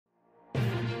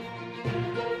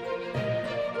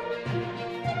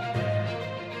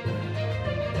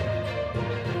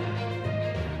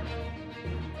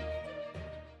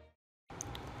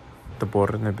The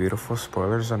Bold and the Beautiful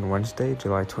spoilers on Wednesday,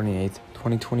 July 28th,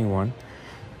 2021,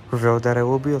 revealed that it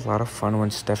will be a lot of fun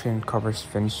when Steffi uncovers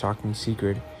Finn's shocking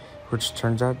secret, which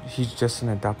turns out he's just an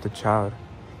adopted child.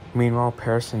 Meanwhile,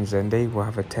 Paris and Zende will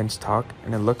have a tense talk,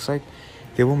 and it looks like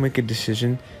they will make a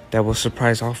decision that will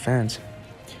surprise all fans.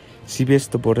 CBS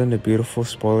The Bold and the Beautiful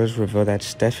spoilers reveal that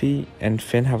Steffi and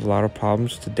Finn have a lot of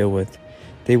problems to deal with.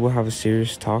 They will have a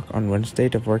serious talk on Wednesday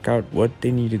to work out what they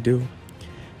need to do.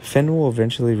 Finn will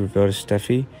eventually reveal to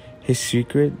Steffi his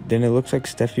secret, then it looks like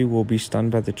Steffi will be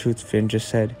stunned by the truth Finn just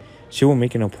said. She will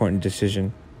make an important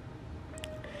decision.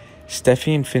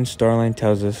 Steffi and Finn's storyline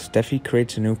tells us Steffi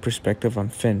creates a new perspective on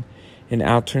Finn. An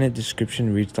alternate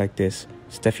description reads like this: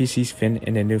 Steffi sees Finn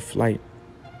in a new light.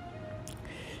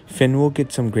 Finn will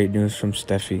get some great news from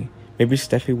Steffi. Maybe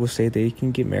Steffi will say that he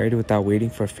can get married without waiting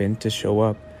for Finn to show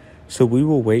up. So we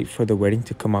will wait for the wedding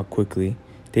to come out quickly.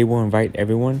 They will invite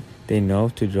everyone they know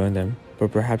to join them,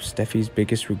 but perhaps Steffi's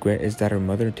biggest regret is that her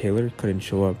mother Taylor couldn't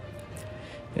show up.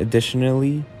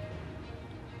 Additionally,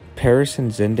 Paris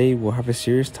and Zende will have a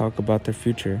serious talk about their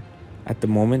future. At the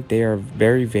moment, they are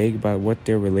very vague about what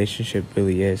their relationship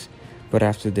really is, but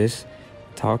after this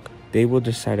talk, they will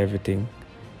decide everything.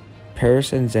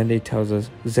 Paris and Zende tells us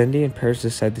Zende and Paris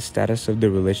decide the status of their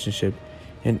relationship.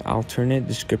 An alternate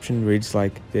description reads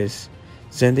like this: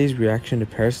 Zende's reaction to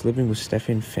Paris living with Steffi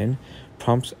and Finn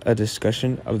prompts a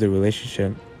discussion of the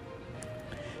relationship.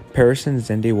 Paris and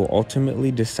Zende will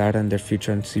ultimately decide on their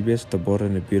future on CBS The Bold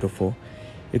and the Beautiful.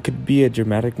 It could be a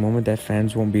dramatic moment that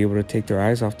fans won't be able to take their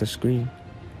eyes off the screen.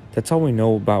 That's all we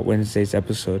know about Wednesday's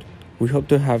episode. We hope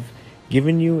to have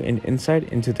given you an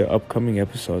insight into the upcoming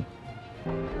episode.